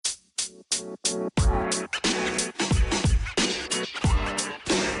All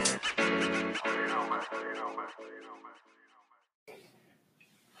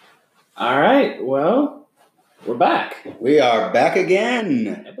right, well, we're back. We are back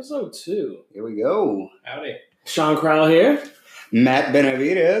again. Episode 2. Here we go. Howdy. Sean Crowell here. Matt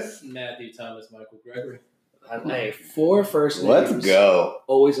Benavides. Matthew Thomas, Michael Gregory. Hey, 4 first names. Let's go.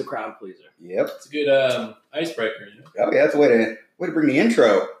 Always a crowd pleaser. Yep. It's a good icebreaker. You know? Oh yeah, that's a way to bring the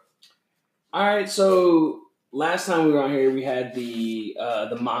intro. All right, so last time we were on here, we had the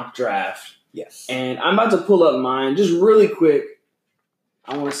mock draft. Yes. And I'm about to pull up mine just really quick.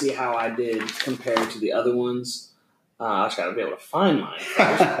 I want to see how I did compared to the other ones. I just got to be able to find mine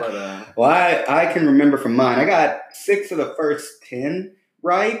first. But, Well, I can remember from mine. I got 6 of the first 10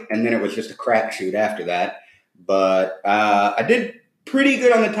 right, and then it was just a crapshoot after that. But I did pretty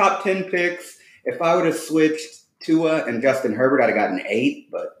good on the top 10 picks. If I would have switched Tua and Justin Herbert, I'd have gotten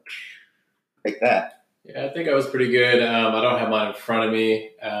 8, but take that. Yeah, I think I was pretty good. I don't have mine in front of me.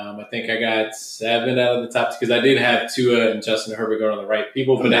 I think I got 7 out of the top because I did have Tua and Justin Herbert going on the right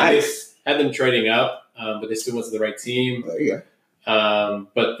people, but Nice. I did have them trading up, but they still went to the right team. There you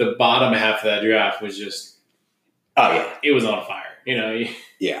But the bottom half of that draft was just, Oh, yeah. it was on fire. You know,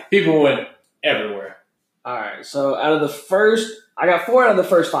 Yeah. people went everywhere. all right, so out of the first, I got 4 out of the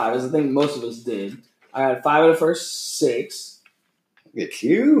first 5, as I think most of us did. I had 5 out of the first 6. Look at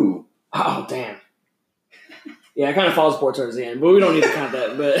you. Oh, damn. Yeah, it kind of falls apart towards the end, but we don't need to count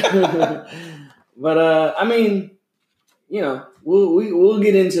that. But I mean, you know, we'll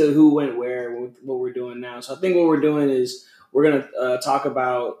get into who went where, what we're doing now. So I think what we're doing is we're gonna talk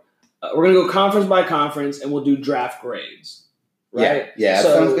about we're gonna go conference by conference, and we'll do draft grades. Right? Yeah, that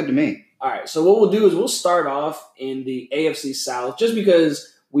So- sounds good to me. All right. So what we'll do is we'll start off in the AFC South, just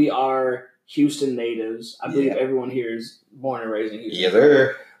because we are Houston natives. I believe Yeah. everyone here is born and raised in Houston. Yes,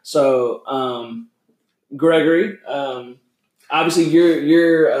 sir. So, Gregory, obviously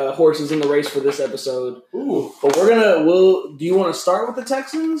your horse is in the race for this episode. Ooh. But do you want to start with the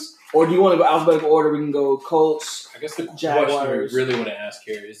Texans, or do you want to go alphabetical order? We can go Colts. I guess the question Jaguars. we really want to ask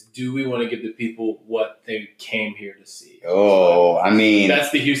here is, do we want to give the people what they came here to see? Oh, I mean,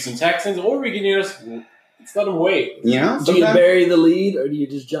 That's the Houston Texans, or we can just let them wait. you know, Do you sometimes- bury the lead, or do you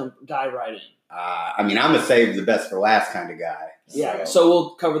just dive right in? I mean, I'm a save the best for last kind of guy. Yeah. So we'll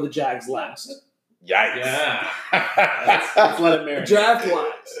cover the Jags last. Yikes. Yeah. Let's let it marinate. Draft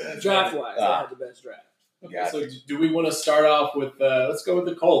wise, they had the best draft. Okay, so do we want to start off with, let's go with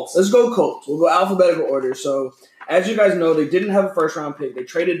the Colts. Let's go Colts. We'll go alphabetical order. So, as you guys know, they didn't have a first round pick. They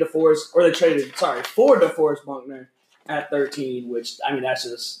traded for DeForest Buckner at 13, which, I mean, that's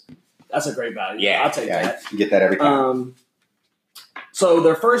a great value. Yeah, I'll take that. You get that every time. So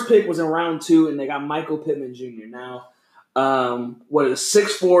their first pick was in round 2, and they got Michael Pittman Jr. Now, what is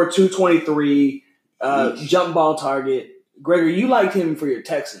 6'4", 223, jump ball target. Gregory, you liked him for your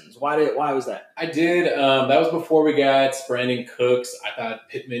Texans. Why was that? I did. That was before we got Brandon Cooks. I thought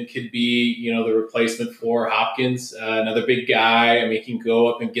Pittman could be, the replacement for Hopkins, another big guy. I mean, he can go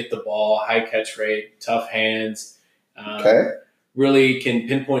up and get the ball, high catch rate, tough hands. Okay. Really can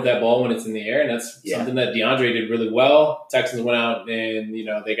pinpoint that ball when it's in the air, and that's something that DeAndre did really well. Texans went out and,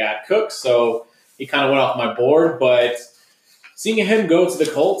 they got Cooks, so he kind of went off my board. But seeing him go to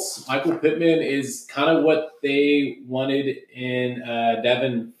the Colts, Michael Pittman is kind of what they wanted in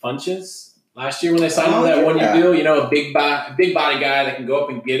Devin Funchess last year when they signed him that one-year deal. A big body guy that can go up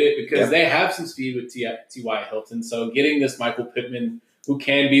and get it because they have some speed with T.Y. Hilton. So getting this Michael Pittman, who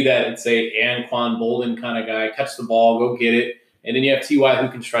can be that, let's say, Anquan Bolden kind of guy, catch the ball, go get it, and then you have T.Y. who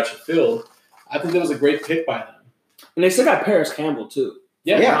can stretch the field. I think that was a great pick by them. And they still got Paris Campbell, too.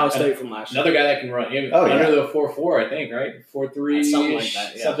 Yeah. Ohio State from last year. Another guy that can run. Under the 4.4, I think, right? 4.3, something like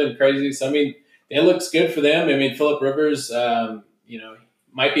that, yeah. Something crazy. So, I mean, it looks good for them. I mean, Phillip Rivers,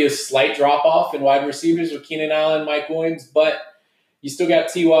 might be a slight drop-off in wide receivers with Keenan Allen, Mike Williams, but you still got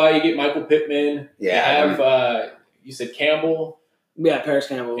T.Y., you get Michael Pittman. Yeah. You have, you said Campbell. Yeah, Paris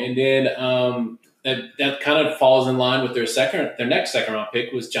Campbell. And then that kind of falls in line with their next second-round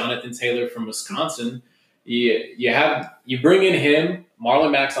pick was Jonathan Taylor from Wisconsin. You bring in him,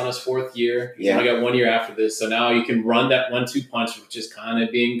 Marlon Mack's on his 4th year. He's only got 1 year after this, so now you can run that 1-2 punch, which is kind of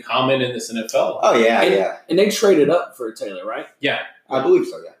being common in this NFL. Oh, yeah, And they traded up for Taylor, right? Yeah. I believe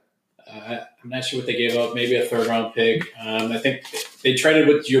so, yeah. I'm not sure what they gave up, maybe a 3rd-round pick. I think they traded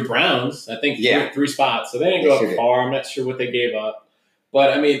with your Browns, I think, three spots, so they didn't go up far. I'm not sure what they gave up.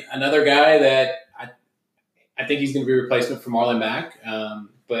 But, I mean, another guy that I think he's going to be a replacement for Marlon Mack,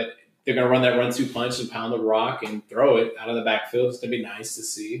 but they're going to run that 1-2 punch and pound the rock and throw it out of the backfield. It's going to be nice to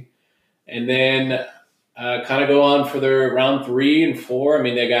see. And then kind of go on for their round 3 and 4. I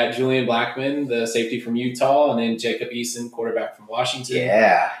mean, they got Julian Blackmon, the safety from Utah, and then Jacob Eason, quarterback from Washington.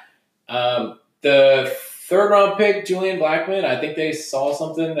 Yeah. The third-round pick, Julian Blackmon, I think they saw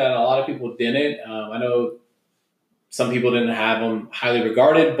something that a lot of people didn't. I know some people didn't have him highly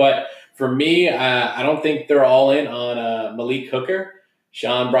regarded, but for me, I don't think they're all in on Malik Hooker.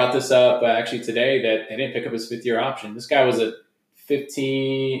 Sean brought this up actually today that they didn't pick up his 5th-year option. This guy was a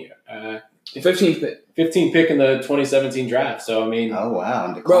 15th pick in the 2017 draft. So, I mean. Oh, wow.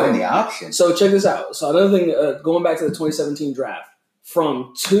 And declined the option. So, check this out. So, another thing, going back to the 2017 draft,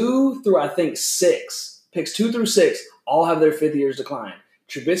 from 2 through, I think, 6, picks 2 through 6, all have their 5th years decline.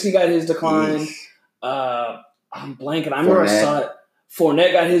 Trubisky got his decline. I'm blanking. I remember I saw it.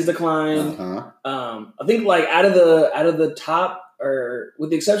 Fournette got his decline. I think, like, out of the top, or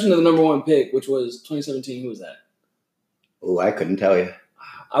with the exception of the number 1 pick, which was 2017, who was that? Oh, I couldn't tell you.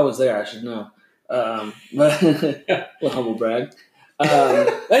 I was there. I should know. But a humble brag.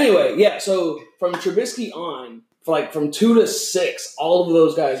 Anyway, yeah. So from Trubisky on, from 2 to 6, all of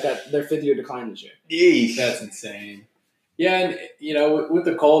those guys got their 5th-year decline this year. Yeesh. That's insane. Yeah, and with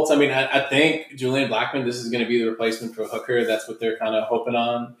the Colts, I mean, I think Julian Blackmon, this is going to be the replacement for Hooker. That's what they're kind of hoping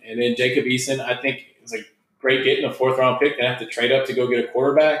on. And then Jacob Eason, I think it's a great getting a 4th-round pick. They have to trade up to go get a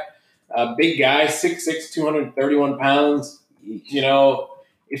quarterback. Big guy, 6'6", 231 pounds.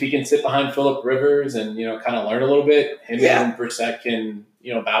 If he can sit behind Phillip Rivers and, kind of learn a little bit, him and Brissett can,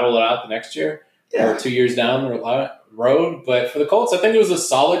 battle it out the next year or 2 years down the road. But for the Colts, I think it was a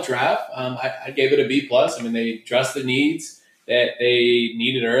solid draft. I gave it a B+. I mean, they addressed the needs that they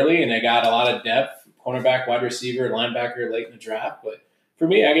needed early, and they got a lot of depth, cornerback, wide receiver, linebacker late in the draft. But for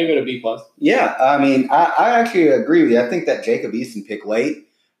me, I gave it a B+. Yeah, I mean, I actually agree with you. I think that Jacob Eason pick late,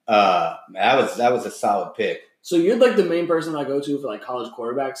 that was a solid pick. So you're like the main person I go to for like college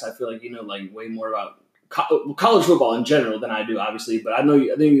quarterbacks. I feel like you know like way more about college football in general than I do, obviously. But I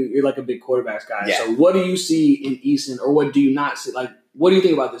think you're like a big quarterbacks guy. Yeah. So what do you see in Eason, or what do you not see? Like, what do you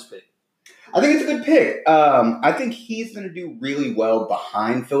think about this pick? I think it's a good pick. I think he's going to do really well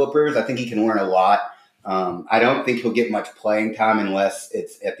behind Phillip Rivers. I think he can learn a lot. I don't think he'll get much playing time unless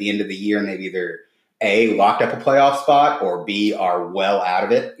it's at the end of the year and they've either A, locked up a playoff spot, or B, are well out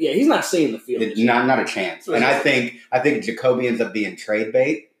of it. Yeah, he's not seeing the field. Not a chance. And I think Jacoby ends up being trade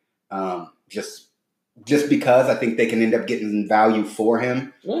bait, just because I think they can end up getting value for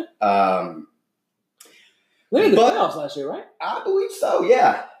him. Yeah. They made the playoffs last year, right? I believe so.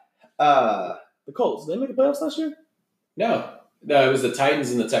 Yeah. The Colts. Did they make the playoffs last year? No, it was the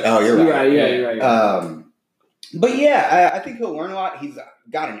Titans and the Texans. Oh, you're right. You're right. But yeah, I think he'll learn a lot. He's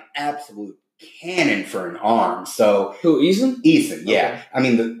got an absolute cannon for an arm. So who, Eason? Eason, yeah. Okay. I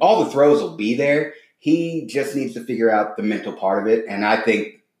mean, all the throws will be there. He just needs to figure out the mental part of it. And I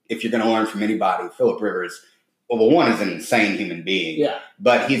think if you're going to learn from anybody, Phillip Rivers, well, one is an insane human being. Yeah.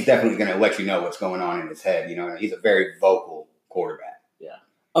 But he's definitely going to let you know what's going on in his head. He's a very vocal quarterback. Yeah.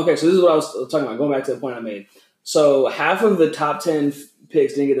 Okay, so this is what I was talking about. Going back to the point I made. So half of the top 10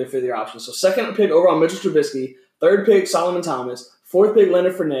 picks didn't get their 5th-year option. So second pick overall, Mitchell Trubisky. Third pick, Solomon Thomas. 4th pick,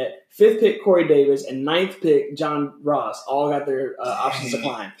 Leonard Fournette. 5th pick, Corey Davis. And 9th pick, John Ross. All got their options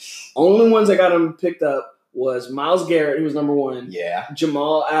declined. Only ones that got them picked up was Myles Garrett, who was number 1. Yeah.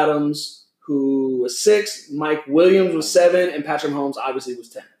 Jamal Adams, who was 6. Mike Williams was 7. And Patrick Mahomes, obviously, was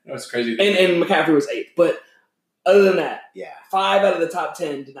 10. That's crazy. And McCaffrey was 8. But other than that, yeah, 5 out of the top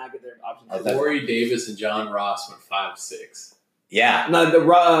 10 did not get their options. Corey Davis and John Ross went 5-6. Yeah.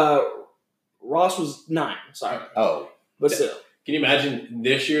 No, Ross was 9. Sorry. Oh. But still. Can you imagine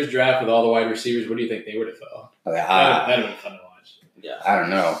this year's draft with all the wide receivers? What do you think they would have felt? That'd have been fun to watch. Yeah. I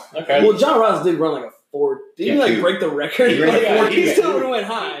don't know. Okay. Well, John Ross did run like a 4. Didn't he break the record? He still would have went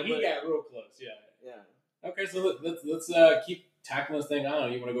high. He got real close, yeah. Okay, so let's keep tackling this thing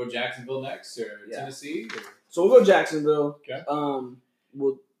on. You want to go Jacksonville next or Tennessee? Or? So we'll go Jacksonville. Okay.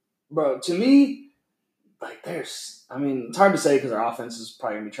 Bro, to me, like it's hard to say because our offense is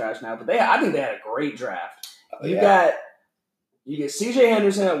probably going to be trash now, but I think they had a great draft. You get C.J.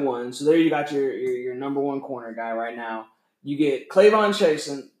 Henderson at 1, so there you got your number 1 corner guy right now. You get Clavon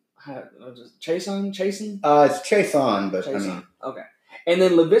Chason. Chason? It's Chason, but Chason. I mean. Okay. And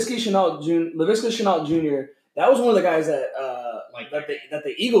then Laviska Shenault Jr., that was one of the guys that that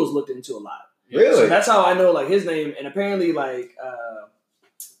the Eagles looked into a lot. Really? So that's how I know his name. And apparently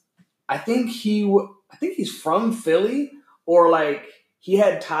I think he's from Philly, or he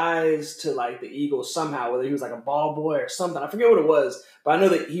had ties to the Eagles somehow, whether he was a ball boy or something. I forget what it was, but I know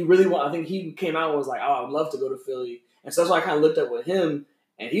that he really I think he came out and was like, oh, I would love to go to Philly. And so that's why I kind of looked up with him,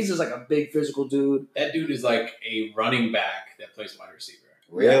 and he's just a big physical dude. That dude is like a running back that plays wide receiver.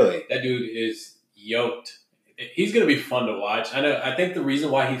 Really? That dude is yoked. He's going to be fun to watch. I think the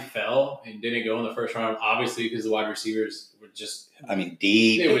reason why he fell and didn't go in the first round, obviously, because the wide receivers were just,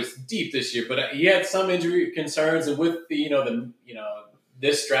 deep. It was deep this year, but he had some injury concerns, and with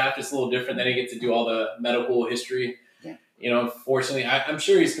this draft, it's a little different. Then he gets to do all the medical history. Yeah. Fortunately, I'm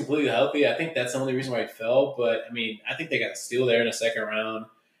sure he's completely healthy. I think that's the only reason why he fell. But I mean, I think they got a steal there in the second round.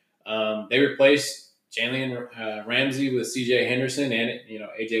 They replaced Jalen Ramsey with C.J. Henderson and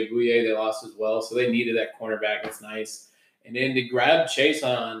A.J. Bouye. They lost as well, so they needed that cornerback. That's nice. And then to grab Chase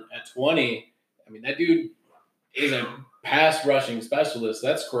on at 20, I mean, that dude is a pass rushing specialist.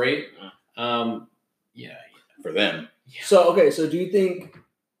 That's great. Yeah, for them. Yeah. So do you think?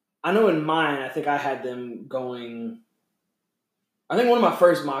 I know in mine, I think I had them going. I think one of my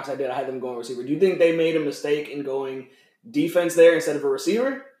first mocks I had them going receiver. Do you think they made a mistake in going defense there instead of a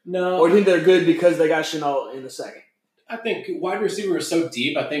receiver? No. Or do you think they're good because they got Shenault in the second? I think wide receiver is so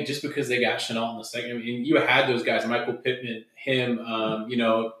deep. I think just because they got Shenault in the second, I mean, you had those guys, Michael Pittman, him,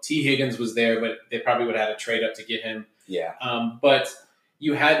 T. Higgins was there, but they probably would have had to trade up to get him. Yeah. But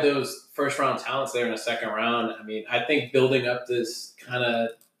you had those first-round talents there in the second round. I mean, I think building up this kind of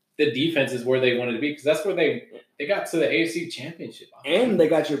the defense is where they wanted to be because that's where they got to the AFC Championship. And they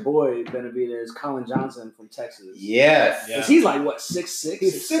got your boy, Benavidez, Colin Johnson from Texas. Yes. Yeah. He's like, what, 6'6"?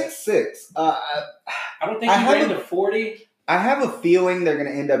 He's 6'6". I don't think he ran to 40. I have a feeling they're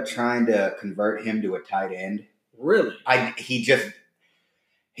going to end up trying to convert him to a tight end. Really? He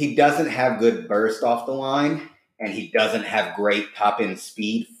doesn't have good burst off the line, and he doesn't have great top-end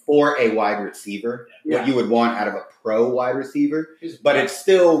speed for a wide receiver, what you would want out of a pro wide receiver. But it's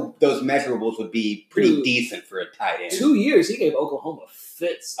still, those measurables would be pretty decent for a tight end. 2 years, he gave Oklahoma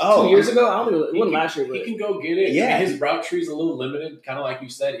fits. 2 years ago? I don't think it wasn't last year. But he can go get it. Yeah. I mean, his route tree is a little limited, kind of like you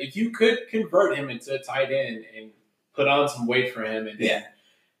said. If you could convert him into a tight end and put on some weight for him and then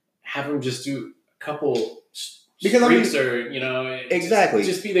have him just do a couple streaks exactly.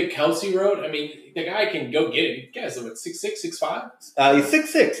 Just be the Kelsey road. I mean, the guy can go get it. You guys are 6'6", 6'5"?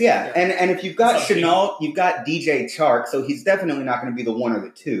 He's 6'6", yeah. And if you've got Shenault, you've got DJ Chark, so he's definitely not going to be the one or the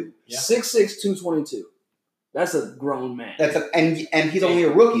two. Yeah. 6'6", 222. That's a grown man. And he's only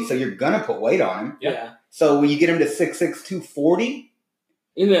a rookie, so you're going to put weight on him. Yeah. So when you get him to 6'6", 240...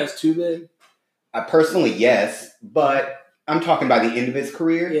 You think that's too big? Personally, yes. But I'm talking by the end of his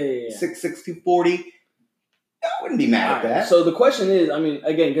career. Yeah. 6'6", 240... I wouldn't be mad at that. So the question is, I mean,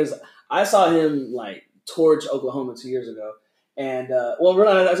 again, because I saw him torch Oklahoma 2 years ago, and I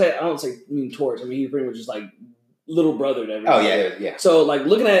don't mean torch. I mean, he pretty much just little brother to everybody. Oh yeah. So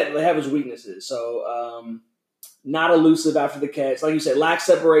looking at they have his weaknesses. So not elusive after the catch, like you said, lacks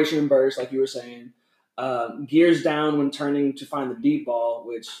separation and burst, like you were saying. Gears down when turning to find the deep ball,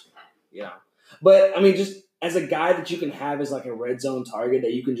 which But I mean, just as a guy that you can have as a red zone target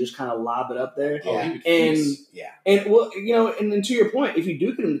that you can just kind of lob it up there. And to your point, if you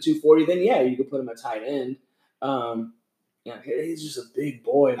do put him to 240, then you could put him at tight end. He's just a big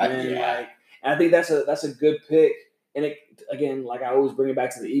boy, man. I think that's a good pick. And it, again, I always bring it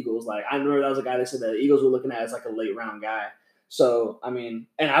back to the Eagles. I remember that was a guy that said that the Eagles were looking at as a late round guy. So I mean,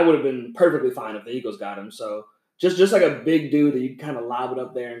 and I would have been perfectly fine if the Eagles got him. So. Just like a big dude that you can kind of lob it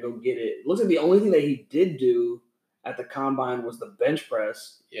up there and go get it. It looks like the only thing that he did do at the combine was the bench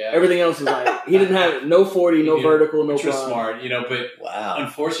press. Yeah. Everything else is he didn't have no 40, no vertical, no which was broad. smart, but wow.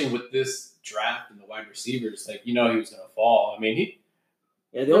 Unfortunately with this draft and the wide receivers, he was going to fall. I mean,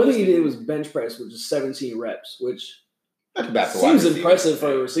 the only thing he did was bench press, which is 17 reps, which not bad for seems impressive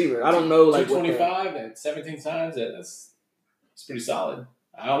for a receiver. I don't know, 225 and 17 times. That's pretty solid.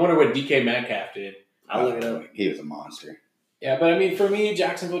 I wonder what DK Metcalf did. I'll look it up. He was a monster. Yeah, but I mean, for me,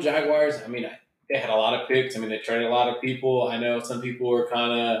 Jacksonville Jaguars, I mean, they had a lot of picks. I mean, they traded a lot of people. I know some people were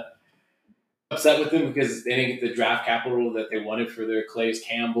kind of upset with them because they didn't get the draft capital that they wanted for their Calais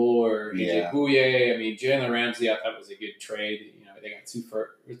Campbell or AJ Bouye. I mean, Jalen Ramsey, I thought was a good trade. They got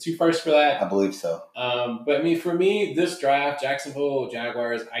two firsts for that. I believe so. But I mean, for me, this draft, Jacksonville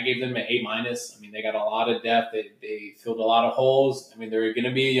Jaguars, I gave them an A-. I mean, they got a lot of depth. They filled a lot of holes. I mean, they're going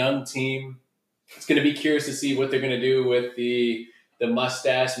to be a young team. It's going to be curious to see what they're going to do with the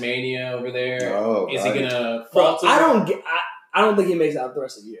mustache mania over there. Is he going to falter? I don't think he makes it out the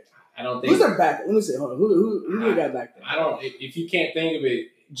rest of the year. I don't think. Who's their back? Let me see. Hold on. Who do they got back there? I don't. If you can't think of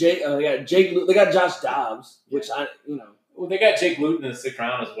it, Jake. They got Josh Dobbs, which Well, they got Jake Luton in the 6th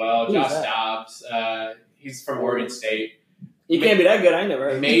round as well. Who's Josh that? Dobbs. He's from Oregon State. He can't be that good. I ain't never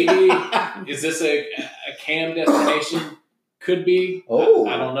heard of him. Maybe is this a Cam destination? Could be.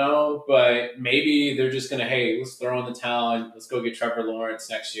 I don't know, but maybe they're just gonna let's throw in the towel and let's go get Trevor Lawrence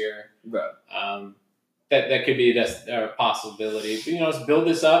next year. Bro. that could be a possibility. But, let's build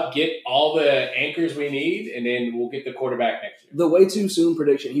this up, get all the anchors we need, and then we'll get the quarterback next year. The way too soon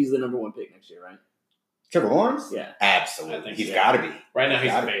prediction, he's the number 1 pick next year, right? Trevor Lawrence? Yeah. Absolutely. He's got to be. Right now,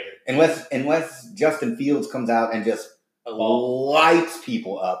 he's the favorite. Unless Justin Fields comes out and just lights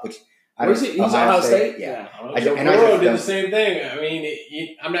people up, which he's Ohio State? Yeah. Joe Burrow did the same thing. I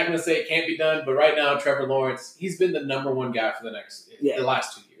mean, I'm not going to say it can't be done, but right now, Trevor Lawrence, he's been the number 1 guy for the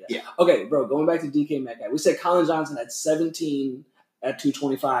last 2 years. Yeah. Okay, bro, going back to DK Metcalf. We said Colin Johnson had 17 at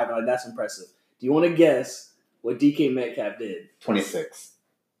 225, and that's impressive. Do you want to guess what DK Metcalf did? 26.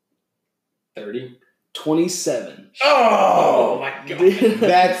 30. 27. Oh my God.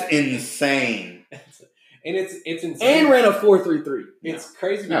 That's insane. And it's insane. And ran a 4.33. It's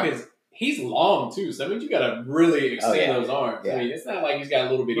crazy because he's long too. So that means you got to really extend those arms. Yeah. I mean, it's not like he's got a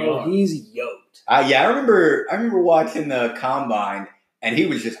little bitty arm. He's yoked. I remember watching the combine, and he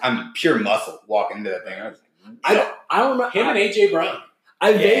was just pure muscle walking into that thing. I was like, I don't know. Him and AJ Brown.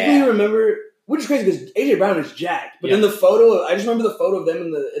 I vaguely remember, which is crazy because AJ Brown is jacked. But in the photo, I just remember the photo of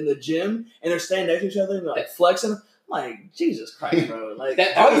them in the gym, and they're standing next to each other and they're like flexing. I'm like, Jesus Christ, bro! Like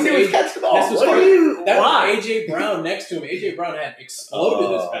all you do is catch the ball. That was AJ Brown next to him. AJ Brown had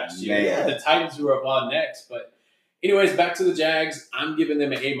exploded this past year. The Titans who were up next, but anyways, back to the Jags. I'm giving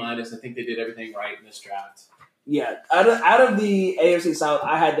them an A-. I think they did everything right in this draft. Yeah, out of the AFC South,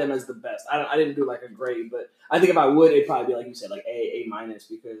 I had them as the best. I didn't do like a grade, but I think if I would, it'd probably be like you said, like A-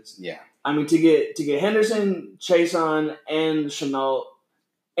 because I mean to get Henderson, Chason, and Shenault,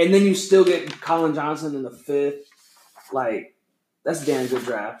 and then you still get Colin Johnson in the 5th. Like that's a damn good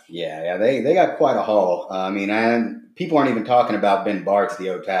draft. Yeah, they got quite a haul. People aren't even talking about Ben Bartz, the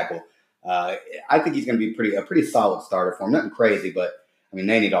O tackle. I think he's going to be a pretty solid starter for him. Nothing crazy, but. I mean,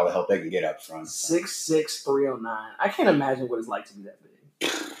 they need all the help they can get up front. 6'6", 309. I can't imagine what it's like to be that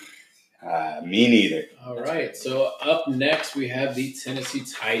big. Me neither. All right. So up next, we have the Tennessee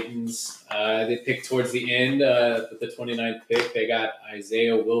Titans. They picked towards the end with the 29th pick. They got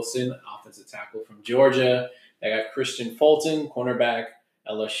Isaiah Wilson, offensive tackle from Georgia. They got Christian Fulton, cornerback,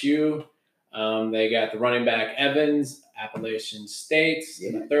 LSU. They got the running back Evans, Appalachian State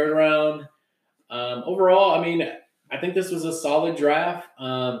in the 3rd round. Overall, I mean, I think this was a solid draft.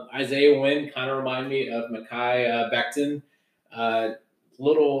 Isaiah Wynn kind of reminded me of Mekhi Becton.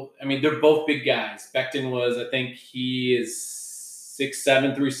 They're both big guys. Becton was, I think he is 6'7",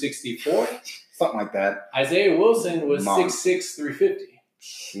 364. Something like that. Isaiah Wilson was 6'6", 350.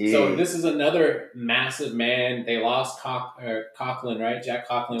 Jeez. So this is another massive man. They lost Conklin, right? Jack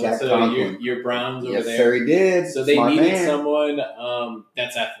Conklin. Your Browns over there. Yes, sir, he did. So they needed someone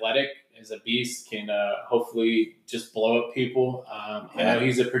that's athletic, is a beast, can hopefully just blow up people. I know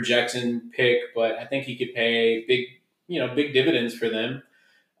he's a projection pick, but I think he could pay big dividends for them.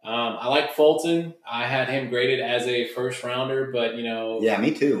 I like Fulton. I had him graded as a first rounder, but yeah,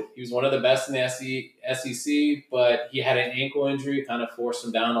 me too. He was one of the best in the SEC, but he had an ankle injury, kind of forced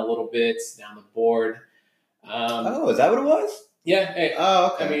him down a little bit down the board. Is that what it was? Yeah. Hey,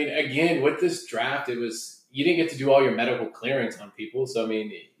 okay. I mean, again, with this draft, you didn't get to do all your medical clearance on people, so I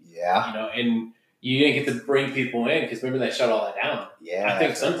mean. Yeah. And you didn't get to bring people in because remember they shut all that down. Yeah. I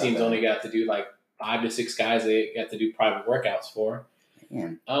think some teams only got to do like 5 to 6 guys they got to do private workouts for.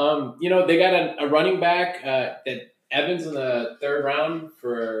 Man. They got a running back that Evans in the 3rd round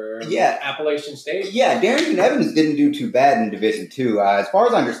for Appalachian State. Yeah, Darrington Evans didn't do too bad in Division II. As far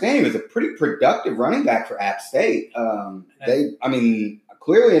as I understand, he was a pretty productive running back for App State.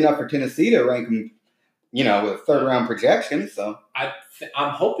 Clearly enough for Tennessee to rank him, with a 3rd round projection. So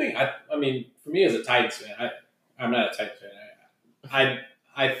I'm hoping. I mean, for me as a Titans fan, I'm not a Titans fan.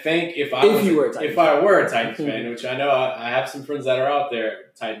 I think if I were a Titans fan, which I know I have some friends that are out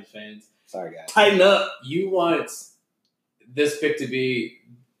there, Titans fans. Sorry, guys. Tighten up. You want this pick to be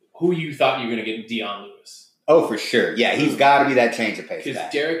who you thought you were going to get in Dion Lewis. Oh, for sure. Yeah, he's got to be that change of pace. Because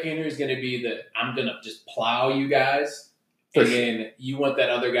Derrick Henry is going to be I'm going to just plow you guys. Then you want that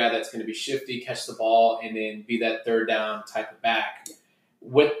other guy that's going to be shifty, catch the ball, and then be that 3rd down type of back.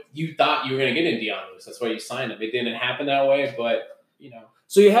 What you thought you were going to get in Dion Lewis. That's why you signed him. It didn't happen that way, but,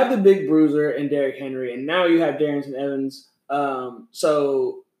 So you have the big bruiser and Derrick Henry, and now you have Darrington Evans.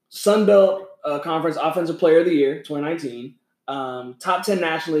 So Sun Belt Conference Offensive Player of the Year, 2019. Top 10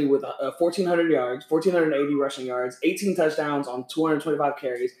 nationally with 1,400 yards, 1,480 rushing yards, 18 touchdowns on 225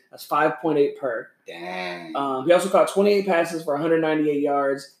 carries. That's 5.8 per. Dang. He also caught 28 passes for 198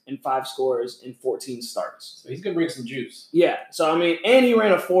 yards and 5 scores in 14 starts. So he's going to bring some juice. Yeah. So, and he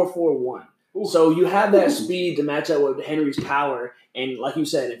ran a 4.41. Ooh. So you have that speed to match up with Henry's power. And like you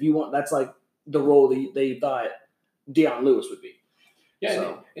said, if you want, that's like the role that they thought Dion Lewis would be. Yeah,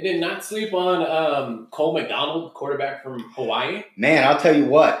 So. and then not sleep on Cole McDonald, quarterback from Hawaii. Man, I'll tell you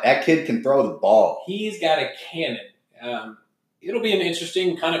what, that kid can throw the ball. He's got a cannon. It'll be an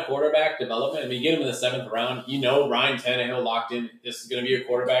interesting kind of quarterback development. I mean, you get him in the 7th round. You know Ryan Tannehill locked in. This is going to be your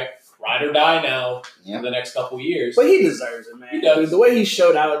quarterback. Ride or die now for the next couple of years. But he deserves it, man. He does. The way he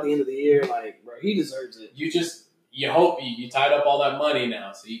showed out at the end of the year, like, bro, he deserves it. You hope you tied up all that money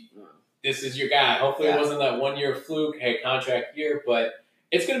now. So this is your guy. Hopefully it wasn't that 1-year fluke, contract year, but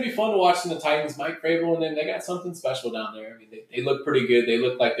it's going to be fun to watch the Titans. Mike Vrabel, and then they got something special down there. I mean, they look pretty good. They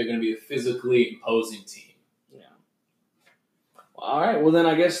look like they're going to be a physically imposing team. Yeah. Well, all right. Well, then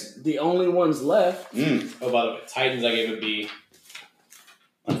I guess the only ones left. Oh, by the way, Titans, I gave a B.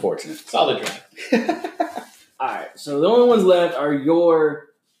 Unfortunate. Solid draft. All right. So the only ones left are your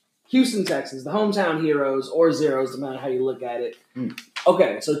Houston Texans, the hometown heroes or zeros, no matter how you look at it.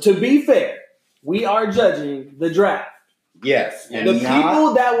 Okay. So to be fair, we are judging the draft. Yes. And the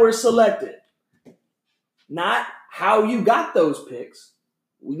people that were selected, not how you got those picks.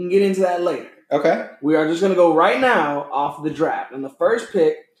 We can get into that later. Okay. We are just going to go right now off the draft. And the first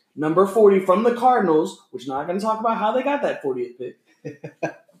pick, number 40 from the Cardinals, which we're not going to talk about how they got that 40th pick,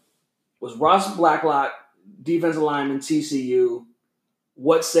 was Ross Blacklock, defensive lineman, TCU.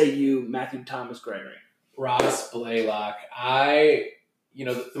 What say you, Matthew Thomas Gregory? Ross Blaylock.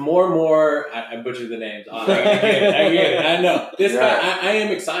 The more and more, I butchered the names. I get it. I know. This guy, I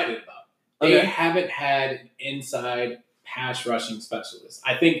am excited about. They haven't had an inside pass rushing specialist.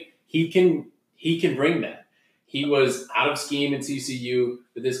 I think he can bring that. He was out of scheme in TCU,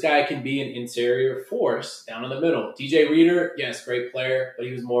 but this guy can be an interior force down in the middle. DJ Reader, yes, great player, but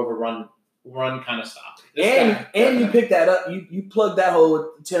he was more of a run kind of stopper. And you picked that up. You plugged that hole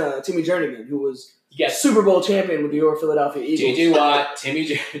with Timmy Jernigan, who was Super Bowl champion with your Philadelphia Eagles. J.J. Watt, Timmy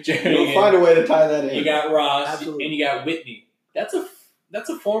Jernigan. You'll find a way to tie that in. You got Ross, Absolutely. And you got Whitney. That's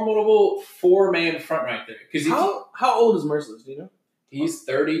a formidable 4-man front right there. Because how old is Merciless? Do you know? He's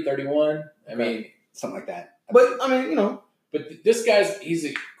 30, 31. I mean, something like that. But I mean, But this he's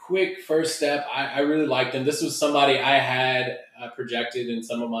a quick first step. I really liked him. This was somebody I had projected in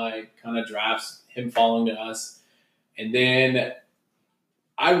some of my kind of drafts, him falling to us. And then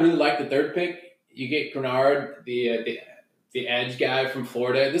I really like the 3rd pick. You get Grenard, the edge guy from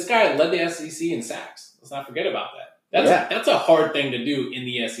Florida. This guy led the SEC in sacks. Let's not forget about that. That's a hard thing to do in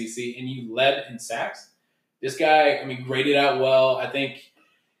the SEC, and you led in sacks. This guy, graded out well. I think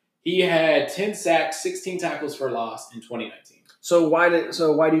he had 10 sacks, 16 tackles for loss in 2019. So why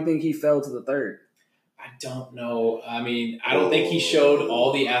do you think he fell to the 3rd? I don't know. I don't think he showed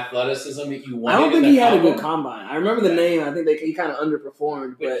all the athleticism that you wanted. I don't think he had a good combine. I remember the name. I think he kind of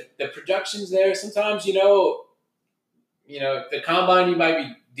underperformed. But the production's there. Sometimes, the combine, you might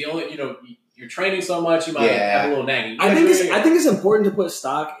be dealing, you're training so much, you might have a little nagging. I think it's important to put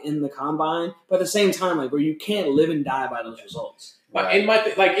stock in the combine, but at the same time, where you can't live and die by those results. Right.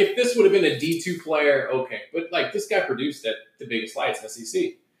 If this would have been a D2 player, okay. But this guy produced at the biggest lights,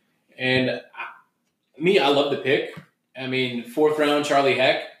 SEC. And I love the pick. 4th round, Charlie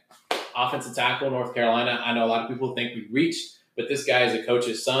Heck, offensive tackle, North Carolina. I know a lot of people think we reached, but this guy is a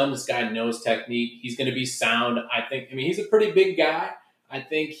coach's son. This guy knows technique. He's going to be sound. I think, he's a pretty big guy. I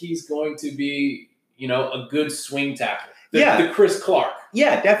think he's going to be, a good swing tackle. The Chris Clark.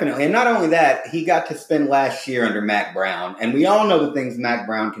 Yeah, definitely. And not only that, he got to spend last year under Mac Brown. And we all know the things Mac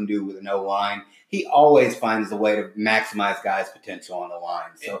Brown can do with an O-line. He always finds a way to maximize guys' potential on the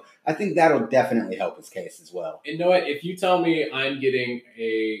line. So I think that'll definitely help his case as well. And you know what? If you tell me I'm getting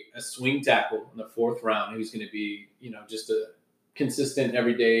a swing tackle in the 4th round who's going to be, just a consistent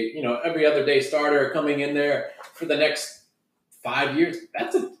everyday, every other day starter coming in there for the next 5 years,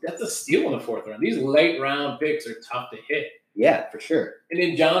 that's a steal in the 4th round. These late round picks are tough to hit. Yeah, for sure. And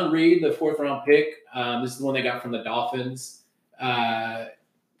then John Reed, the 4th round pick, this is the one they got from the Dolphins,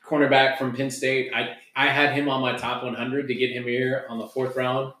 cornerback from Penn State. I had him on my top 100 to get him here on the 4th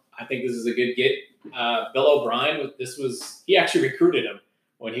round. I think this is a good get. Bill O'Brien, he actually recruited him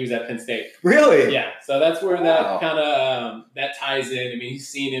when he was at Penn State. Really? Yeah. So that's where that kind of that ties in. He's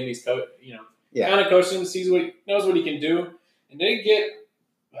seen him. He's kind of coached him, knows what he can do. And they get,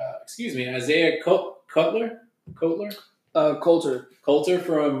 Isaiah Coulter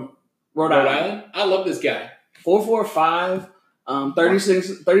from Rhode Island. I love this guy. 4.45,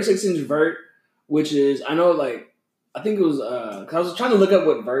 36-inch vert, which is, I think it was, because I was trying to look up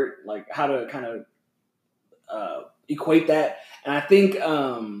what vert, how to kind of equate that. And I think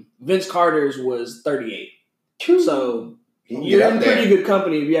Vince Carter's was 38. So you're in pretty good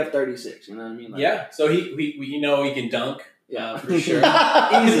company if you have 36. You know what I mean? So he can dunk. Yeah, for sure.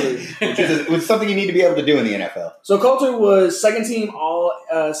 Easily. Which is something you need to be able to do in the NFL. So Coulter was second team all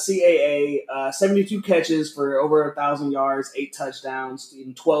CAA, 72 catches for over 1,000 yards, 8 touchdowns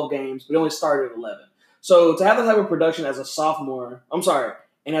in 12 games, but he only started 11. So to have that type of production as a sophomore,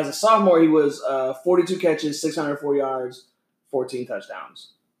 and as a sophomore he was 42 catches, 604 yards, 14 touchdowns.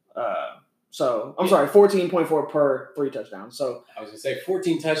 14.4 per 3 touchdowns. So I was gonna say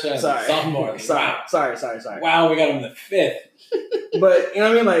 14 touchdowns as a sophomore. Sorry. Wow, we got him in the 5th. But you know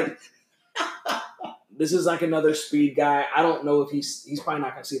what I mean? Like, this is like another speed guy. I don't know if he's probably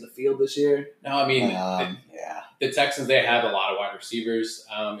not gonna see the field this year. No, I mean, the Texans, they have a lot of wide receivers.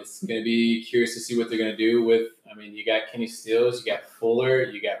 It's gonna be curious to see what they're gonna do with. I mean, you got Kenny Stills, you got Fuller,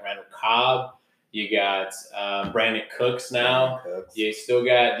 you got Randall Cobb. You got Brandon Cooks now. You still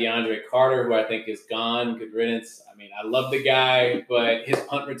got DeAndre Carter, who I think is gone. Good riddance. I mean, I love the guy, but his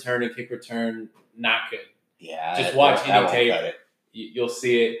punt return and kick return, not good. Yeah. Just watch any tape. You'll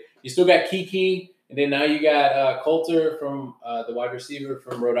see it. You still got Kiki, and then now you got Coulter from the wide receiver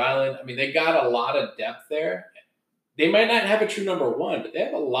from Rhode Island. I mean, they got a lot of depth there. They might not have a true number 1, but they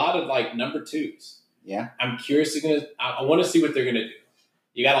have a lot of, like, number 2s. Yeah. I'm curious. I want to see what they're going to do.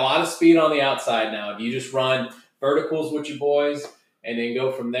 You got a lot of speed on the outside now. Do you just run verticals with your boys and then go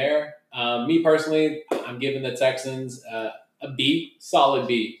from there? Me personally, I'm giving the Texans a B, solid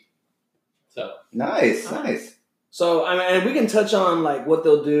B. So nice. So and we can touch on like what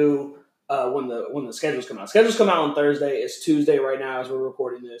they'll do when the schedules come out. Schedules come out on Thursday. It's Tuesday right now as we're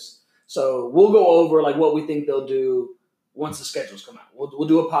recording this. So we'll go over like what we think they'll do once the schedules come out. We'll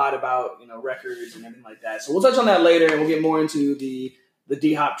do a pod about records and everything like that. So we'll touch on that later, and we'll get more into the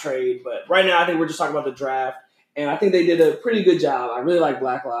D-Hop trade. But right now, I think we're just talking about the draft. And I think they did a pretty good job. I really like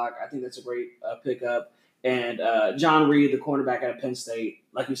Blacklock. I think that's a great pickup. And John Reed, the cornerback out of Penn State,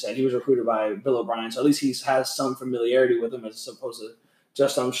 like you said, he was recruited by Bill O'Brien. So at least he has some familiarity with him as opposed to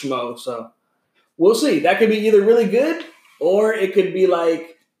just some schmo. So we'll see. That could be either really good or it could be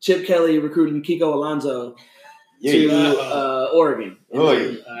like Chip Kelly recruiting Kiko Alonso to Oregon.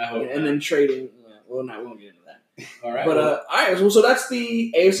 And then trading. We won't get into that. All right. But all right. So that's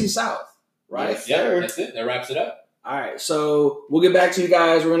the AFC South, right? Yeah, that's it. That wraps it up. All right. So we'll get back to you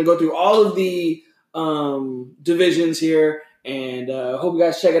guys. We're going to go through all of the divisions here, and hope you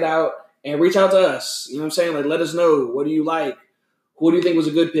guys check it out and reach out to us. You know what I'm saying? Like, let us know. What do you like? Who do you think was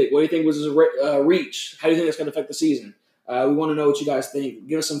a good pick? What do you think was a reach? How do you think that's going to affect the season? We want to know what you guys think.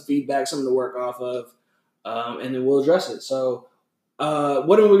 Give us some feedback, something to work off of, and then we'll address it. So.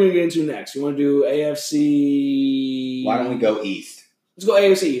 What are we going to get into next? You want to do AFC? Why don't we go East? Let's go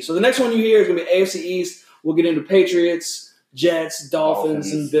AFC East. So the next one you hear is going to be AFC East. We'll get into Patriots, Jets,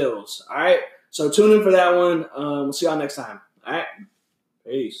 Dolphins, and Bills. All right? So tune in for that one. We'll see y'all next time. All right?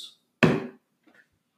 Peace.